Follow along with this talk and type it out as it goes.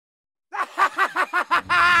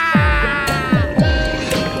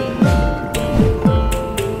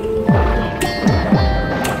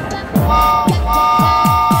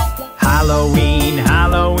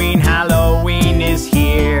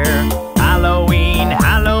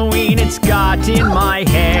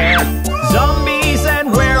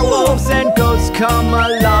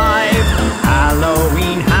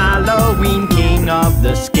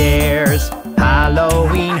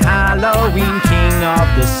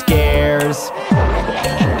scares.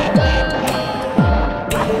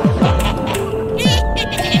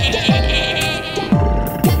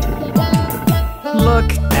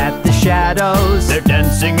 Look at the shadows, they're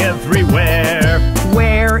dancing everywhere.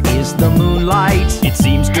 Where is the moonlight? It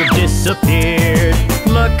seems to have disappeared.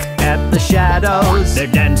 Look at the shadows, they're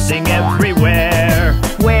dancing everywhere.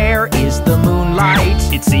 Where is the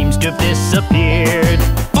moonlight? It seems to have disappeared.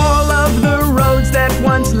 All of the roads that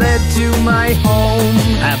once led to my home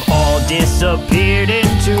have all disappeared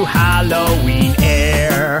into Halloween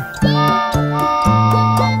air.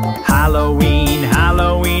 Halloween,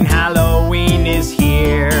 Halloween, Halloween is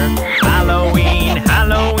here. Halloween,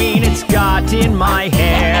 Halloween, it's got in my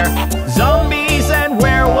hair. Zombies and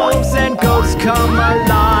werewolves and ghosts come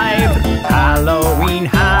alive. Halloween,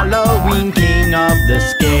 Halloween, king of the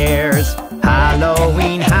scares.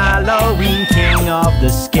 Halloween, Halloween, king of the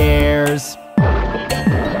scares.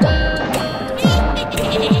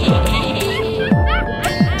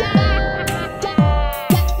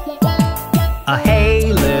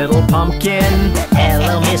 Hey, little pumpkin.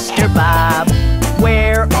 Hello, Mr. Bob.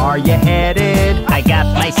 Where are you headed? I got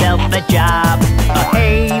myself a job.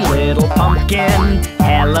 Hey, little pumpkin.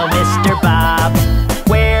 Hello, Mr. Bob.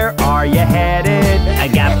 Where are you headed? I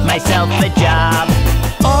got myself a job.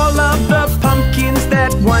 All of the pumpkins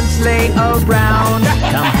that once lay around,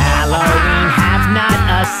 come Halloween, have not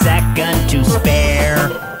a second to spare.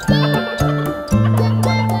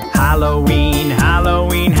 Halloween,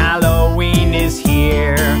 Halloween, Halloween is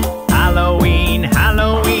here. Halloween,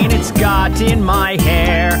 Halloween, it's got in my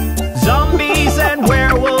hair. Zombies and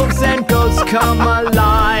werewolves and ghosts come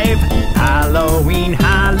alive. Halloween,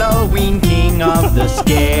 Halloween, king of the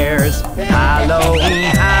scares.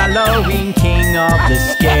 Halloween, Halloween, king of the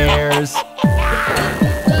scares.